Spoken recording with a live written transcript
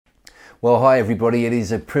Well, hi everybody. It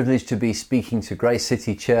is a privilege to be speaking to Grace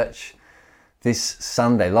City Church this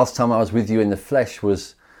Sunday. Last time I was with you in the flesh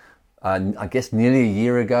was, I guess, nearly a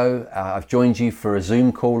year ago. I've joined you for a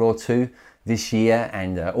Zoom call or two this year,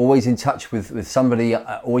 and always in touch with somebody,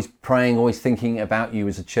 always praying, always thinking about you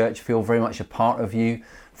as a church. Feel very much a part of you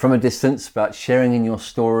from a distance, but sharing in your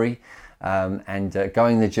story and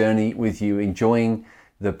going the journey with you, enjoying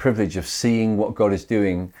the privilege of seeing what God is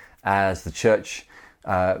doing as the church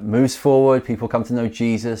moves forward. People come to know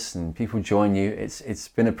Jesus and people join you. It's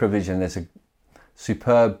been a privilege, and there's a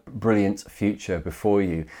superb, brilliant future before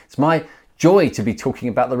you. It's my joy to be talking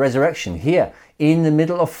about the resurrection here in the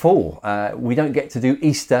middle of fall. We don't get to do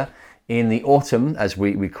Easter in the autumn, as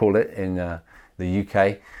we call it in the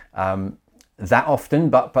UK, that often,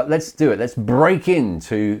 but let's do it. Let's break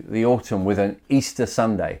into the autumn with an Easter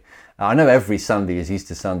Sunday. I know every Sunday is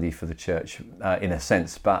Easter Sunday for the church in a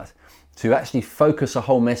sense, but to actually focus a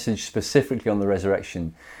whole message specifically on the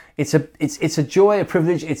resurrection, it's a joy, a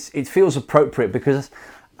privilege. It feels appropriate because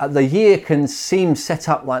the year can seem set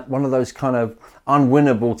up like one of those kind of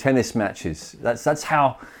unwinnable tennis matches. That's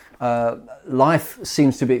how life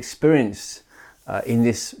seems to be experienced in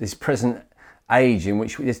this present age, in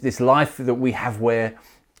which this life that we have, where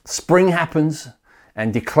spring happens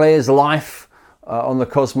and declares life on the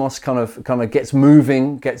cosmos, kind of gets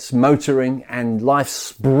moving, gets motoring, and life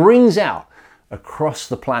springs out across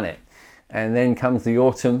the planet. And then comes the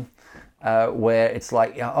autumn, where it's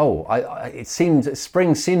like,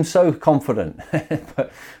 spring seems so confident,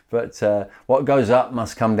 but what goes up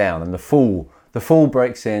must come down, and the fall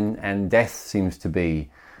breaks in, and death seems to be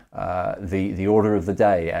the order of the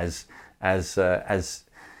day as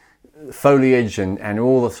foliage and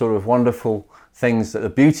all the sort of wonderful things. That the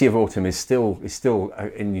beauty of autumn is still,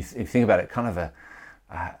 and you think about it, kind of a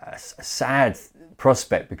sad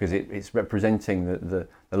prospect, because it's representing the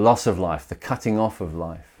loss of life, the cutting off of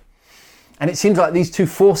life. And it seems like these two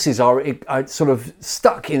forces are sort of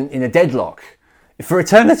stuck in a deadlock for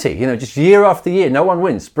eternity. Just year after year, no one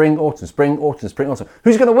wins. Spring, autumn, spring, autumn, spring, autumn.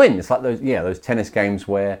 Who's going to win? It's like those tennis games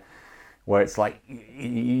where it's like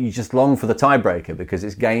you just long for the tiebreaker, because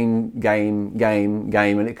it's game,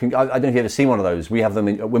 and it can. I don't know if you've ever seen one of those. We have them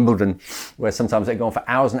at Wimbledon, where sometimes they go on for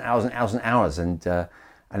hours and hours and hours and hours, and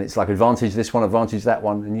it's like advantage this one, advantage that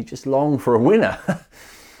one, and you just long for a winner.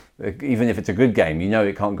 Even if it's a good game,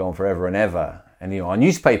 it can't go on forever and ever. And our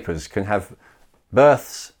newspapers can have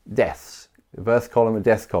births, deaths, a birth column, a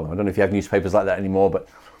death column. I don't know if you have newspapers like that anymore, but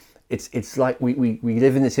it's like we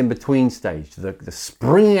live in this in-between stage, the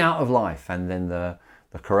springing out of life, and then the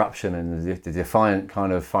corruption and the defiant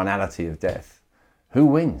kind of finality of death. Who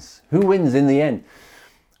wins? Who wins in the end?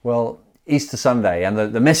 Well, Easter Sunday and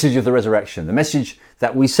the message of the resurrection, the message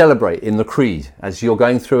that we celebrate in the Creed, as you're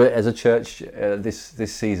going through it as a church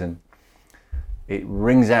this season, it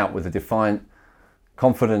rings out with a defiant,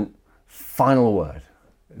 confident, final word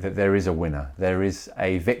that there is a winner, there is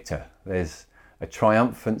a victor, there's a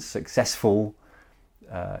triumphant, successful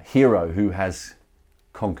hero who has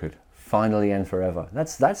conquered finally and forever.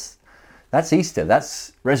 That's Easter.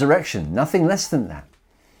 That's resurrection. Nothing less than that.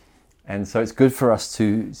 And so it's good for us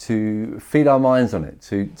to feed our minds on it,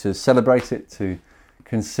 to celebrate it, to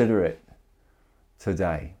consider it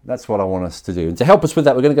today. That's what I want us to do. And to help us with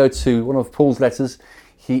that, we're going to go to one of Paul's letters.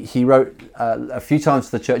 He wrote a few times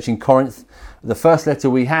to the church in Corinth. The first letter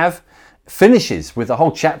we have finishes with a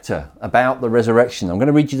whole chapter about the resurrection. I'm going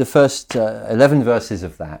to read you the first 11 verses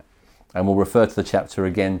of that, and we'll refer to the chapter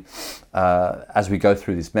again as we go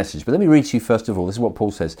through this message. But let me read to you first of all. This is what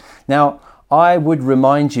Paul says. Now, I would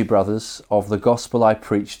remind you, brothers, of the gospel I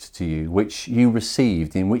preached to you, which you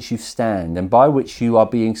received, in which you stand, and by which you are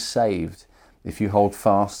being saved, if you hold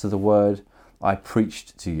fast to the word I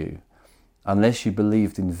preached to you, unless you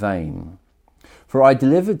believed in vain. For I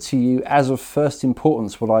delivered to you as of first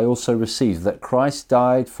importance what I also received, that Christ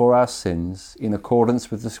died for our sins in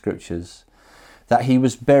accordance with the Scriptures, that he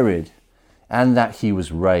was buried, and that he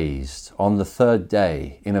was raised on the third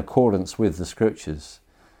day in accordance with the Scriptures,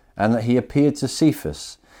 and that he appeared to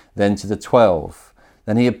Cephas, then to the 12.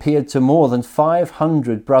 Then he appeared to more than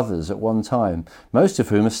 500 brothers at one time, most of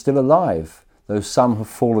whom are still alive, though some have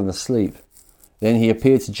fallen asleep. Then he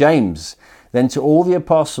appeared to James, then to all the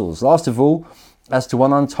apostles. Last of all, as to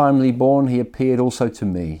one untimely born, he appeared also to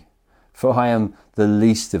me. For I am the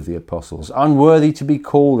least of the apostles, unworthy to be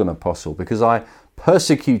called an apostle, because I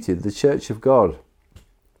persecuted the church of God.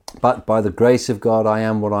 But by the grace of God I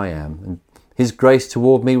am what I am, and his grace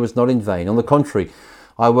toward me was not in vain. On the contrary,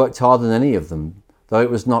 I worked harder than any of them, though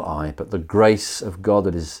it was not I, but the grace of God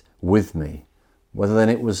that is with me. Whether then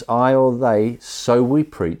it was I or they, so we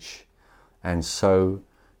preach, and so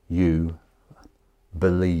you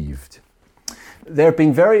believed. There have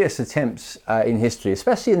been various attempts in history,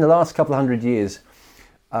 especially in the last couple of hundred years,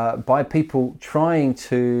 by people trying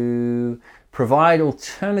to provide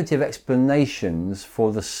alternative explanations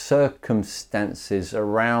for the circumstances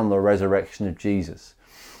around the resurrection of Jesus.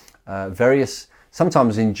 Various,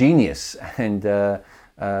 sometimes ingenious and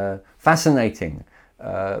fascinating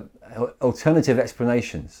alternative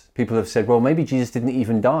explanations. People have said, well, maybe Jesus didn't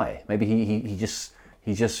even die. Maybe he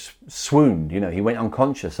just swooned. He went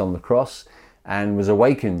unconscious on the cross and was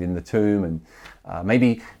awakened in the tomb. And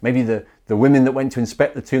maybe the women that went to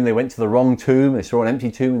inspect the tomb, they went to the wrong tomb. They saw an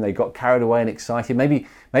empty tomb and they got carried away and excited. Maybe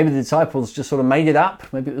the disciples just sort of made it up.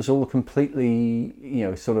 Maybe it was all a completely,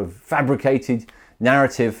 sort of fabricated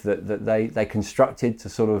narrative that they constructed to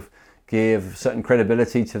sort of give certain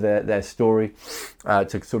credibility to their story,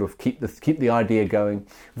 to sort of keep the idea going.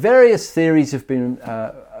 Various theories have been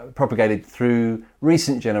propagated through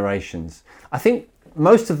recent generations. I think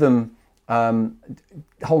most of them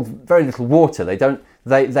hold very little water.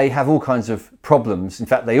 They have all kinds of problems. In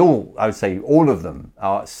fact, I would say all of them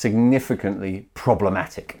are significantly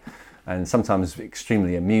problematic and sometimes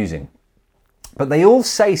extremely amusing. But they all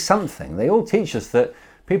say something. They all teach us that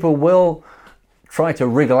people will try to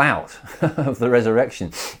wriggle out of the resurrection.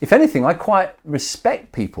 If anything, I quite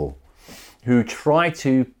respect people who try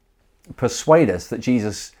to persuade us that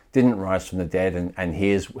Jesus didn't rise from the dead and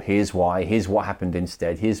here's why, here's what happened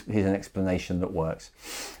instead, here's an explanation that works.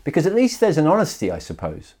 Because at least there's an honesty, I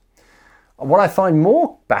suppose. What I find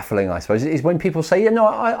more baffling, I suppose, is when people say,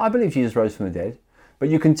 I believe Jesus rose from the dead, but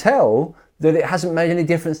you can tell that it hasn't made any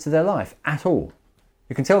difference to their life at all.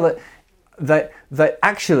 You can tell that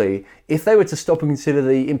actually, if they were to stop and consider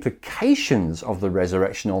the implications of the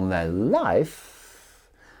resurrection on their life,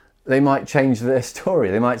 they might change their story.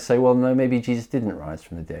 They might say, well, no, maybe Jesus didn't rise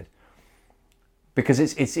from the dead. Because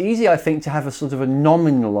it's easy, I think, to have a sort of a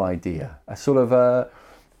nominal idea, a sort of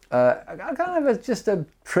just a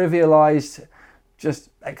trivialized just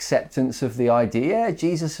acceptance of the idea. Yeah,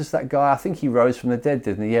 Jesus is that guy. I think he rose from the dead,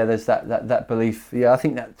 didn't he? Yeah, there's that belief. Yeah, I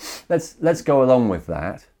think that let's go along with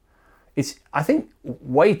that. It's, I think,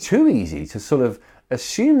 way too easy to sort of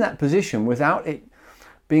assume that position without it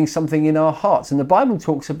being something in our hearts. And the Bible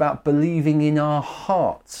talks about believing in our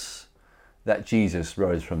hearts that Jesus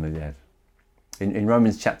rose from the dead. In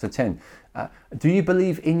Romans chapter 10, do you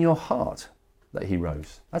believe in your heart that he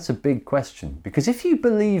rose? That's a big question. Because if you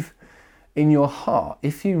believe in your heart,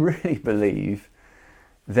 if you really believe,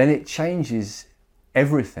 then it changes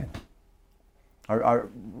everything. I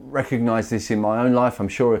recognize this in my own life. I'm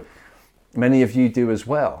sure many of you do as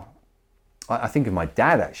well. I think of my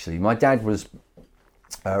dad, actually. My dad was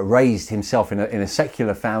raised himself in a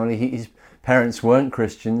secular family. His parents weren't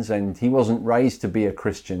Christians, and he wasn't raised to be a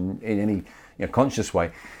Christian in any conscious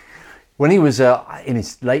way. When he was in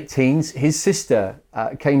his late teens, his sister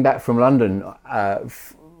came back from London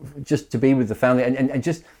just to be with the family, and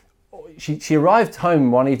just she arrived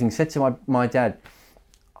home one evening, said to my dad,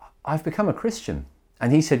 "I've become a Christian."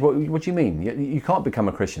 And he said, what do you mean? You can't become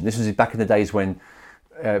a Christian. This was back in the days when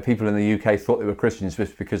people in the UK thought they were Christians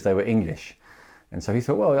just because they were English. And so he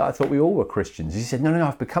thought, well, I thought we all were Christians. He said, no,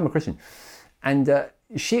 I've become a Christian. And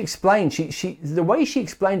she explained, the way she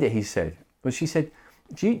explained it, he said, was she said,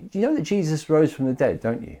 do you know that Jesus rose from the dead,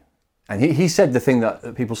 don't you? And he said the thing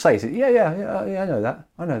that people say. He said, yeah, I know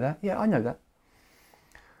that. Yeah, I know that.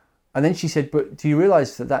 And then she said, but do you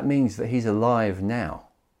realise that means that he's alive now?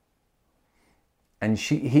 And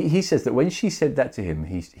he says that when she said that to him,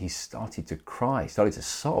 he started to cry, started to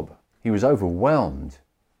sob. He was overwhelmed.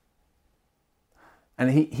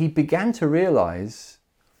 And he began to realise,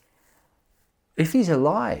 if he's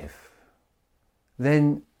alive,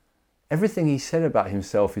 then everything he said about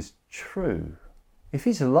himself is true. If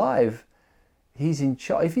he's alive, he's in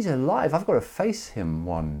charge. If he's alive, I've got to face him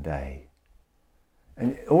one day.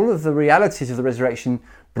 And all of the realities of the resurrection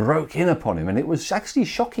broke in upon him, and it was actually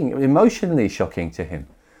shocking, emotionally shocking to him.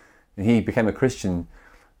 And he became a Christian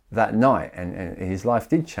that night, and his life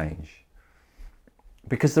did change.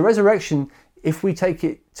 Because the resurrection, if we take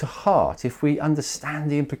it to heart, if we understand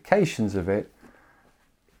the implications of it,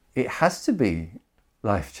 it has to be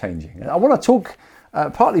life-changing. And I want to talk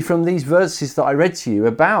partly from these verses that I read to you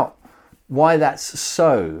about why that's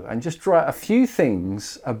so, and just draw out a few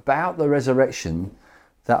things about the resurrection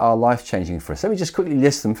that are life-changing for us. Let me just quickly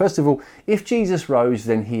list them. First of all, if Jesus rose,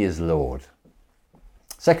 then he is Lord.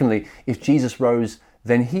 Secondly, if Jesus rose,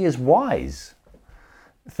 then he is wise.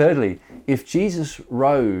 Thirdly, if Jesus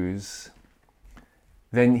rose,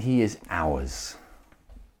 then he is ours.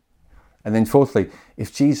 And then fourthly,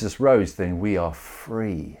 if Jesus rose, then we are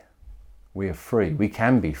free. we are free. We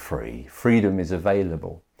can be free. Freedom is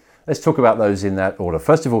available. Let's talk about those in that order.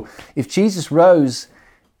 First of all, if Jesus rose,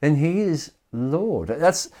 then he is Lord.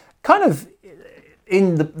 That's kind of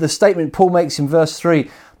in the statement Paul makes in verse 3.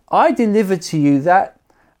 I deliver to you that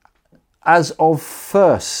as of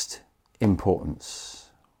first importance.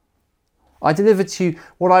 I delivered to you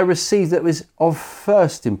what I received that was of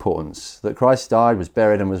first importance, that Christ died, was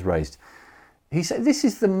buried and was raised. He said this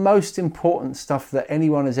is the most important stuff that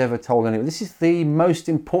anyone has ever told anyone. This is the most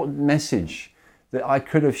important message that I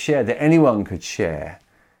could have shared, that anyone could share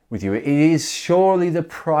with you. It is surely the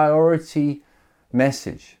priority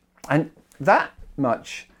message. And that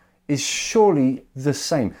much is surely the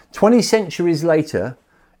same. 20 centuries later,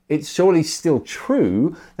 it's surely still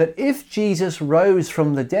true that if Jesus rose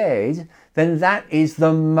from the dead, then that is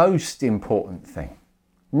the most important thing.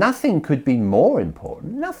 Nothing could be more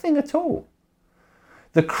important, nothing at all.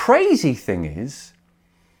 The crazy thing is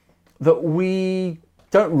that we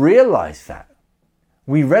don't realize that.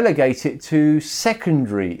 We relegate it to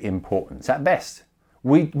secondary importance at best.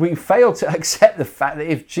 We fail to accept the fact that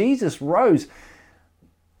if Jesus rose,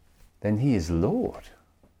 then he is Lord.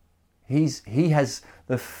 He has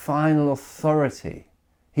the final authority.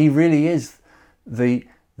 He really is the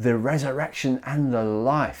resurrection and the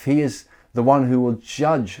life. He is the one who will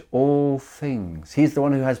judge all things. He's the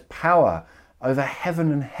one who has power over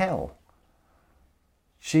heaven and hell.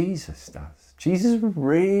 Jesus does. Jesus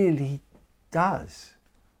really does.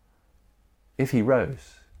 If he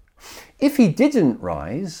rose. If he didn't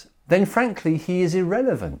rise, then frankly he is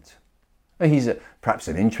irrelevant. He's perhaps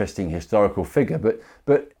an interesting historical figure,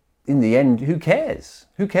 but in the end, who cares?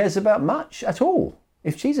 Who cares about much at all?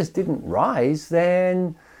 If Jesus didn't rise,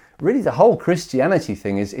 then really the whole Christianity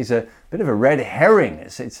thing is a bit of a red herring.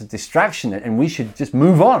 It's a distraction, and we should just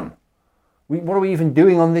move on. What are we even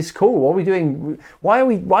doing on this call? What are we doing? Why do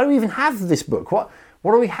we even have this book? What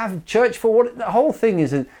do we have church for? The whole thing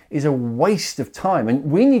is a waste of time,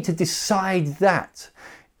 and we need to decide that.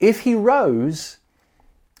 If he rose,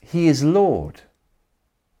 he is Lord.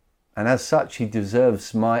 And as such, he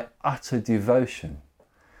deserves my utter devotion.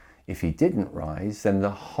 If he didn't rise, then the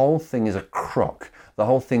whole thing is a crock. The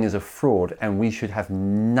whole thing is a fraud, and we should have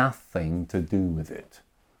nothing to do with it.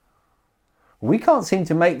 We can't seem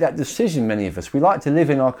to make that decision, many of us. We like to live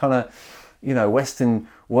in our kind of, Western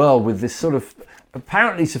world with this sort of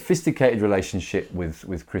apparently sophisticated relationship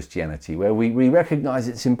with Christianity, where we recognize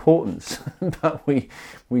its importance, but we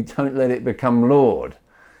don't let it become Lord.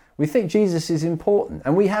 We think Jesus is important,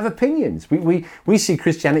 and we have opinions. We see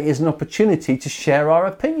Christianity as an opportunity to share our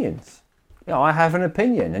opinions. I have an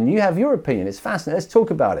opinion, and you have your opinion. It's fascinating. Let's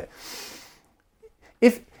talk about it.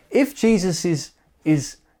 If Jesus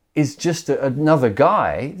is just another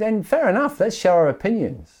guy, then fair enough. Let's share our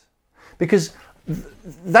opinions, because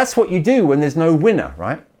that's what you do when there's no winner,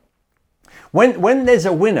 right? When there's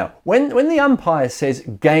a winner, when the umpire says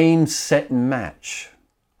game, set, match,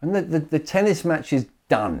 and the tennis match is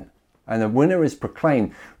done and the winner is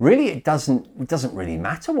proclaimed, really it doesn't really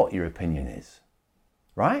matter what your opinion is,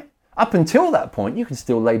 right? Up until that point, you can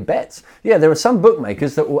still lay bets. Yeah, there are some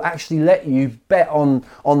bookmakers that will actually let you bet on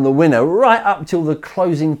the winner right up till the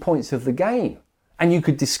closing points of the game. And you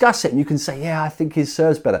could discuss it, and you can say, yeah, I think his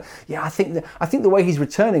serve's better. Yeah, I think the way he's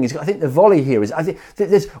returning is. I think the volley here is. I think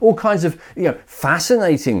there's all kinds of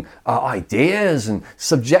fascinating ideas and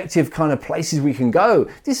subjective kind of places we can go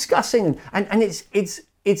discussing, and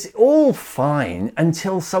it's all fine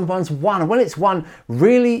until someone's won. And when it's won,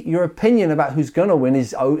 really your opinion about who's going to win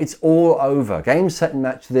it's all over. Game, set, and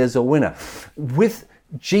match. There's a winner. With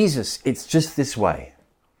Jesus, it's just this way.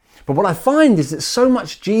 But what I find is that so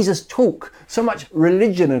much Jesus talk, so much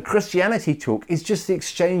religion and Christianity talk is just the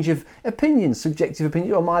exchange of opinions, subjective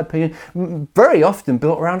opinion, or my opinion, very often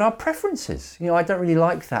built around our preferences. I don't really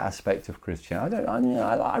like that aspect of Christianity.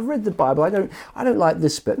 I've read the Bible. I don't like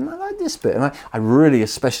this bit, and I like this bit, and I really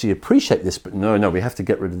especially appreciate this bit. No, we have to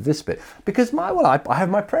get rid of this bit because I have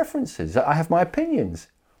my preferences. I have my opinions.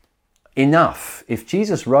 Enough. If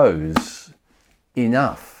Jesus rose,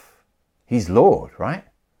 enough. He's Lord, right?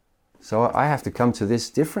 So I have to come to this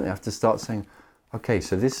differently. I have to start saying, okay,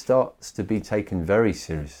 so this starts to be taken very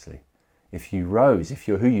seriously. If you rose, if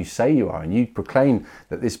you're who you say you are, and you proclaim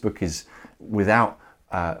that this book is without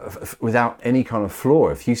any kind of flaw,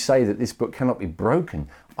 if you say that this book cannot be broken,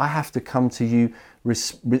 I have to come to you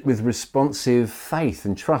with responsive faith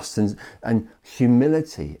and trust and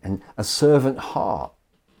humility and a servant heart,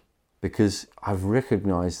 because I've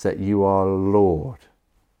recognized that you are Lord.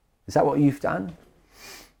 Is that what you've done?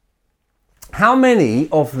 How many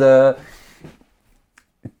of the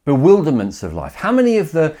bewilderments of life? How many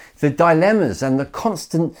of the dilemmas and the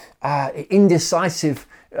constant indecisive,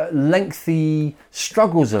 lengthy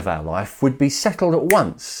struggles of our life would be settled at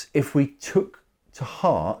once if we took to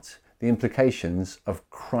heart the implications of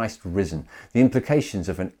Christ risen, the implications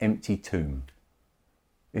of an empty tomb?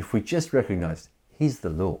 If we just recognized he's the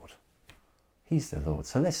Lord. He's the Lord.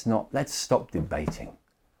 So let's stop debating.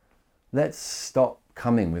 Let's stop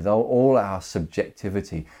coming with all our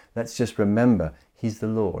subjectivity. Let's just remember he's the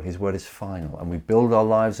Lord. His word is final. And we build our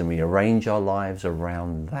lives and we arrange our lives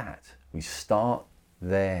around that. We start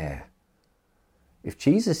there. If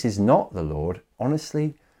Jesus is not the Lord,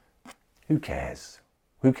 honestly, who cares?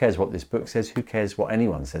 Who cares what this book says? Who cares what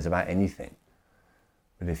anyone says about anything?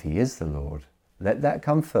 But if he is the Lord, let that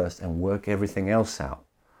come first and work everything else out.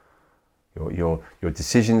 Your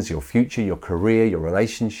decisions, your future, your career, your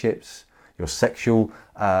relationships, your sexual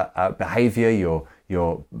behavior,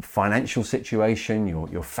 your financial situation,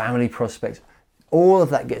 your family prospects, all of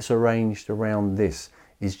that gets arranged around this.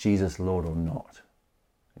 Is Jesus Lord or not?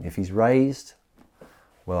 And if he's raised,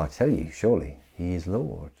 well, I tell you, surely he is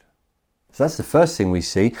Lord. So that's the first thing we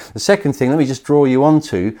see. The second thing, let me just draw you on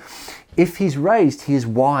to, if he's raised, he is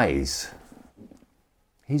wise.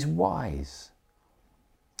 He's wise.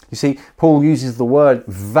 You see, Paul uses the word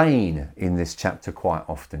vain in this chapter quite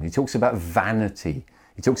often. He talks about vanity.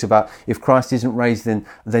 He talks about if Christ isn't raised,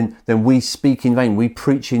 then we speak in vain, we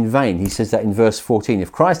preach in vain. He says that in verse 14.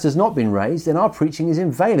 If Christ has not been raised, then our preaching is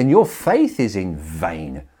in vain and your faith is in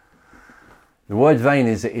vain. The word vain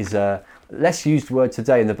is a less used word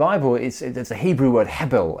today in the Bible. It's a Hebrew word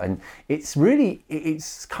hebel, and it's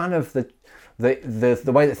kind of the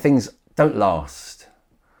way that things don't last.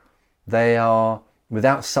 They are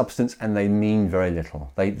without substance and they mean very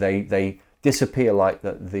little. They disappear like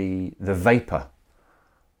the vapor.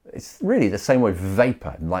 It's really the same word,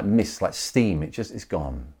 vapor, like mist, like steam. It's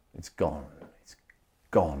gone. It's gone. It's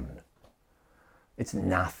gone. It's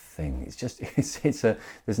nothing.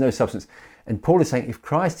 There's no substance. And Paul is saying, if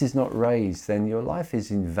Christ is not raised, then your life is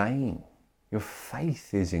in vain. Your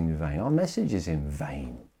faith is in vain. Our message is in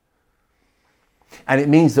vain. And it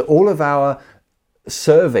means that all of our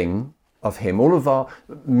serving of him, all of our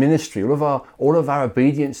ministry, all of our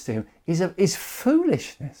obedience to him is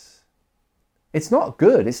foolishness. It's not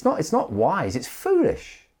good. It's not wise. It's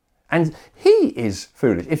foolish. And he is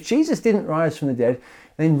foolish. If Jesus didn't rise from the dead,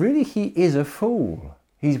 then really he is a fool.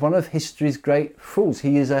 He's one of history's great fools.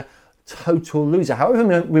 He is a total loser.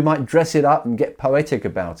 However we might dress it up and get poetic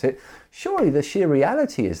about it, surely the sheer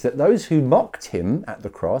reality is that those who mocked him at the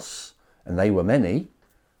cross, and they were many,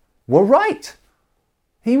 were right.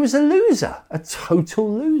 He was a loser, a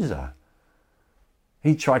total loser.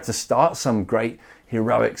 He tried to start some great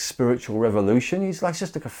heroic spiritual revolution. He's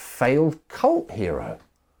just like a failed cult hero.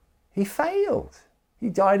 He failed. He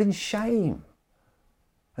died in shame.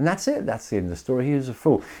 And that's it. That's the end of the story. He is a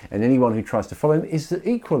fool. And anyone who tries to follow him is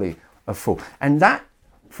equally a fool. And that,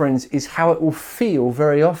 friends, is how it will feel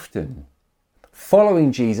very often.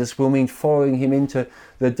 Following Jesus will mean following him into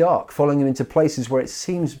the dark, following him into places where it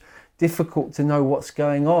seems difficult to know what's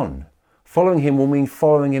going on. Following him will mean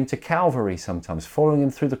following him to Calvary sometimes, following him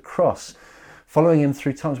through the cross, following him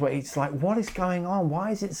through times where it's like, what is going on?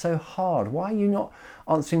 Why is it so hard? Why are you not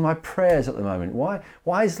answering my prayers at the moment?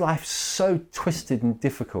 Why is life so twisted and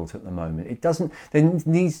difficult at the moment?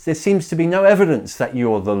 There seems to be no evidence that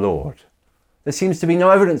you're the Lord. There seems to be no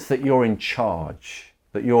evidence that you're in charge,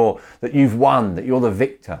 that you've won, that you're the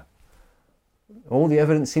victor. All the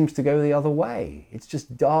evidence seems to go the other way. It's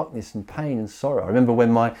just darkness and pain and sorrow. I remember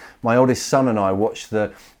when my oldest son and I watched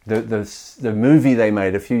the movie they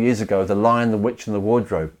made a few years ago, The Lion, the Witch and the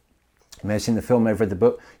Wardrobe. You may have seen the film, may have read the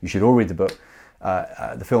book. You should all read the book.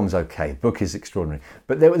 The film's okay. The book is extraordinary.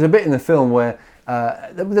 But there was a bit in the film where,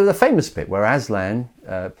 the famous bit where Aslan,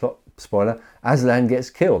 plot spoiler, Aslan gets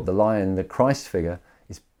killed. The lion, the Christ figure,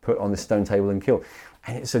 is put on the stone table and killed.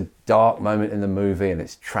 And it's a dark moment in the movie and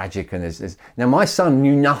it's tragic. And there's now my son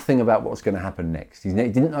knew nothing about what's going to happen next. He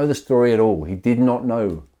didn't know the story at all. He did not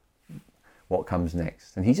know what comes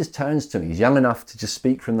next. And he just turns to me. He's young enough to just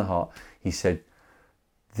speak from the heart. He said,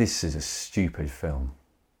 "This is a stupid film."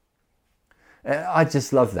 I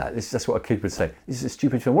just love that. That's what a kid would say. This is a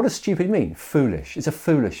stupid film. What does stupid mean? Foolish. It's a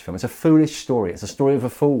foolish film. It's a foolish story. It's a story of a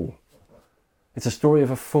fool. It's a story of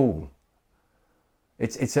a fool.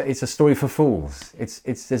 It's a story for fools.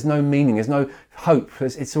 There's no meaning. There's no hope.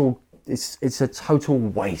 It's a total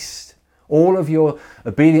waste. All of your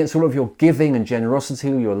obedience, all of your giving and generosity,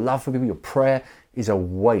 your love for people, your prayer is a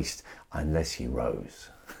waste unless he rose.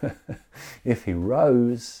 If he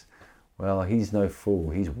rose, well, he's no fool.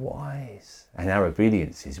 He's wise, and our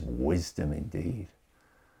obedience is wisdom indeed.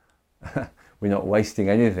 We're not wasting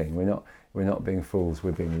anything. We're not being fools.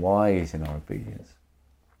 We're being wise in our obedience.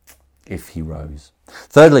 If he rose.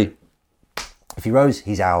 Thirdly, if he rose,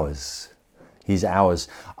 he's ours. He's ours.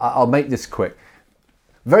 I'll make this quick.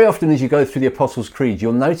 Very often as you go through the Apostles' Creed,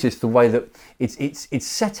 you'll notice the way that it's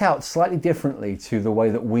set out slightly differently to the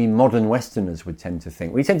way that we modern Westerners would tend to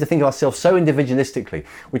think. We tend to think of ourselves so individualistically.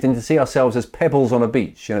 We tend to see ourselves as pebbles on a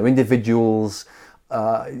beach, individuals,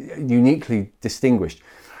 uniquely distinguished.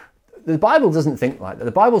 The Bible doesn't think like that.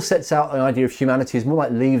 The Bible sets out an idea of humanity as more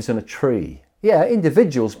like leaves on a tree. Yeah,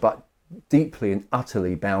 individuals, but deeply and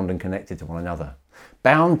utterly bound and connected to one another.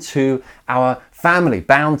 Bound to our family,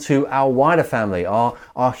 bound to our wider family, our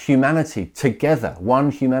humanity together, one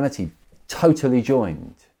humanity, totally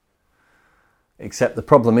joined. Except the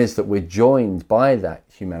problem is that we're joined by that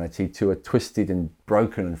humanity to a twisted and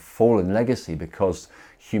broken and fallen legacy, because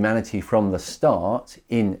humanity from the start,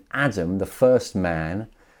 in Adam, the first man,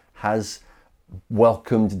 has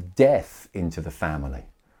welcomed death into the family.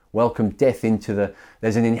 Welcomed death into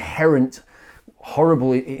there's an inherent,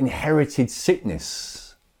 horrible inherited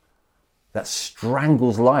sickness that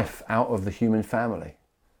strangles life out of the human family.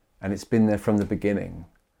 And it's been there from the beginning.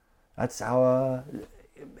 That's our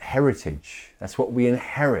heritage. That's what we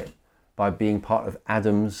inherit by being part of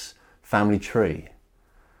Adam's family tree.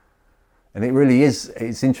 And it really is,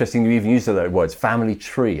 it's interesting you even use the words, family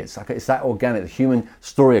tree. It's that organic. The human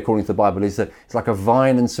story, according to the Bible, is that it's like a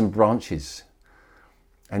vine and some branches.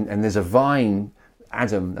 And there's a vine,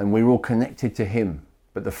 Adam, and we're all connected to him.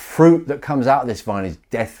 But the fruit that comes out of this vine is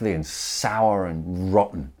deathly and sour and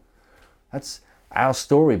rotten. That's our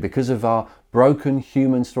story because of our broken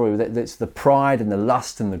human story. That's the pride and the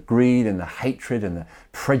lust and the greed and the hatred and the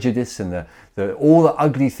prejudice and all the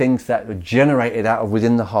ugly things that are generated out of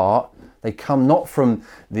within the heart. They come not from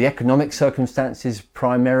the economic circumstances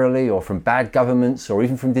primarily, or from bad governments, or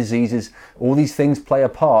even from diseases. All these things play a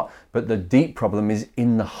part, but the deep problem is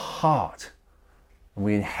in the heart. And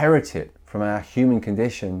we inherit it from our human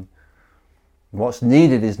condition. What's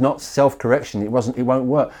needed is not self-correction. It won't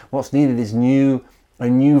work. What's needed is a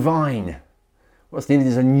new vine. What's needed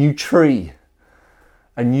is a new tree,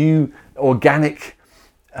 a new organic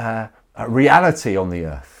reality on the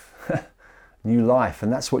earth. New life.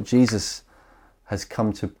 And that's what Jesus has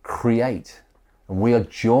come to create. And we are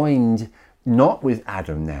joined not with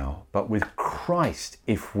Adam now, but with Christ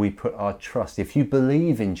if we put our trust. If you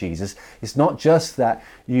believe in Jesus, it's not just that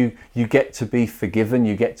you get to be forgiven,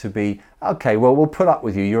 you get to be, okay, well, we'll put up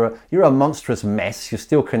with you. You're a monstrous mess. You're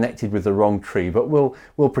still connected with the wrong tree, but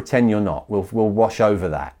we'll pretend you're not. We'll wash over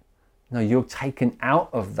that. No, you're taken out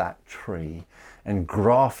of that tree and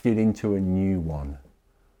grafted into a new one.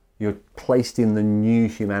 You're placed in the new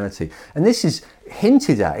humanity. And this is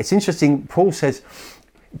hinted at. It's interesting. Paul says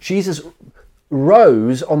Jesus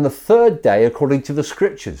rose on the third day according to the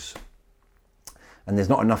scriptures. And there's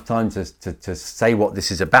not enough time to say what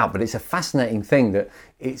this is about, but it's a fascinating thing that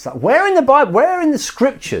it's like, where in the Bible, where in the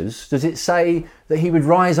scriptures does it say that he would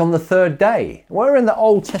rise on the third day? Where in the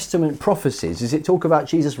Old Testament prophecies does it talk about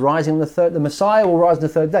Jesus rising on the Messiah will rise on the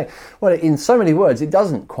third day? Well, in so many words, it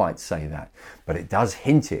doesn't quite say that, but it does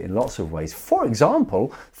hint it in lots of ways. For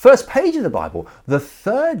example, first page of the Bible, the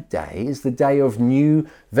third day is the day of new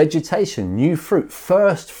vegetation, new fruit,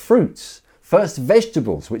 first fruits. First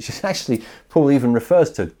vegetables, which is actually, Paul even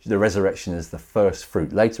refers to the resurrection as the first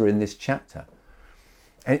fruit later in this chapter.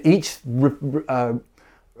 And each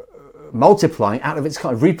multiplying out of its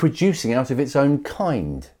kind, reproducing out of its own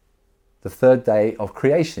kind. The third day of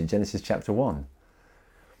creation, Genesis chapter 1.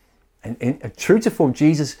 And true to form,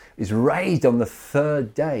 Jesus is raised on the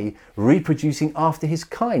third day, reproducing after his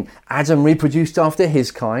kind. Adam reproduced after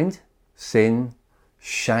his kind. Sin,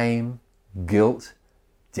 shame, guilt,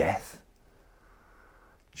 death.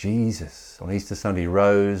 Jesus on Easter Sunday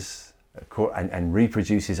rose and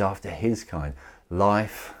reproduces after his kind.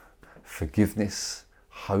 Life, forgiveness,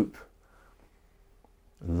 hope,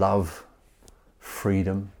 love,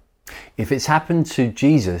 freedom. If it's happened to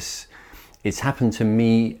Jesus, it's happened to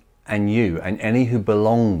me and you and any who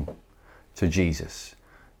belong to Jesus,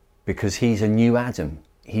 because he's a new Adam.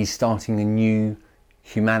 He's starting a new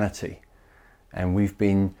humanity, and we've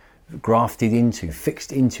been grafted into,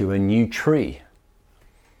 fixed into a new tree.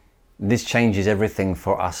 This changes everything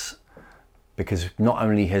for us, because not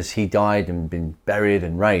only has he died and been buried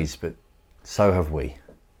and raised, but so have we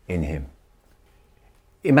in him.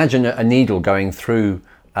 Imagine a needle going through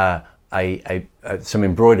some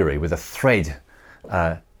embroidery with a thread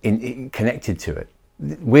connected to it.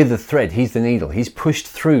 We're the thread, he's the needle. He's pushed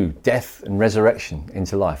through death and resurrection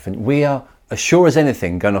into life. And we are, as sure as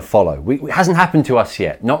anything, going to follow. It hasn't happened to us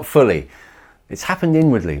yet, not fully. It's happened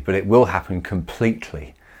inwardly, but it will happen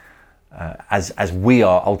completely as we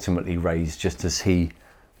are ultimately raised, just as he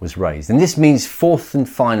was raised. And this means, fourth and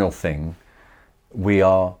final thing, we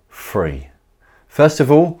are free. First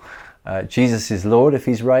of all, Jesus is Lord if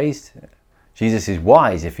he's raised. Jesus is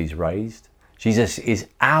wise if he's raised. Jesus is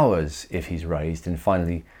ours if he's raised. And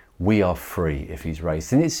finally, we are free if he's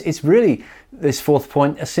raised. And it's really, this fourth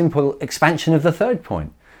point, a simple expansion of the third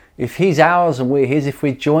point. If he's ours and we're his, if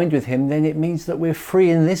we're joined with him, then it means that we're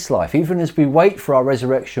free in this life. Even as we wait for our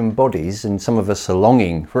resurrection bodies, and some of us are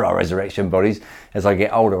longing for our resurrection bodies. As I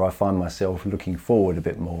get older, I find myself looking forward a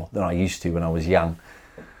bit more than I used to when I was young.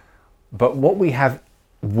 But what we have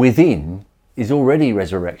within is already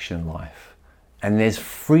resurrection life. And there's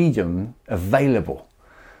freedom available.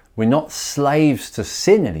 We're not slaves to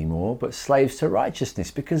sin anymore, but slaves to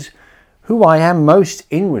righteousness, because who I am most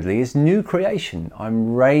inwardly is new creation.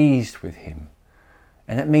 I'm raised with him.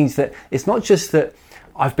 And that means that it's not just that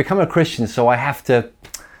I've become a Christian, so I have to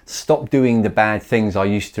stop doing the bad things I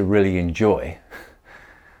used to really enjoy.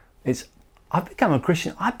 It's, I've become a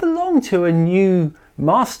Christian. I belong to a new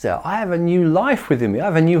master. I have a new life within me. I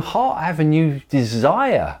have a new heart. I have a new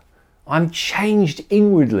desire. I'm changed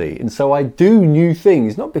inwardly, and so I do new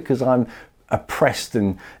things, not because I'm oppressed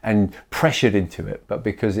and pressured into it, but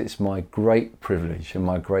because it's my great privilege and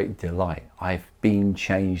my great delight. I've been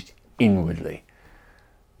changed inwardly.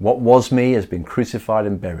 What was me has been crucified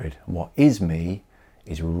and buried, and what is me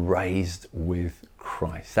is raised with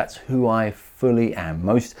Christ. That's who I fully am.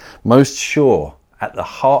 Most sure, at the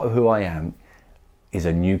heart of who I am is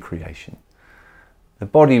a new creation. The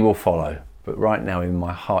body will follow. But right now, in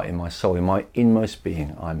my heart, in my soul, in my inmost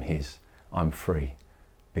being, I'm his. I'm free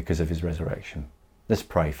because of his resurrection. Let's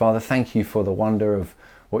pray. Father, thank you for the wonder of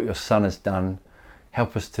what your Son has done.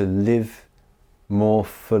 Help us to live more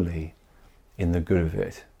fully in the good of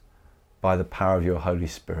it by the power of your Holy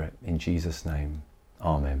Spirit. In Jesus' name,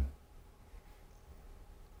 amen.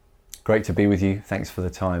 Great to be with you. Thanks for the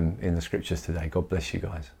time in the scriptures today. God bless you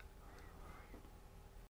guys.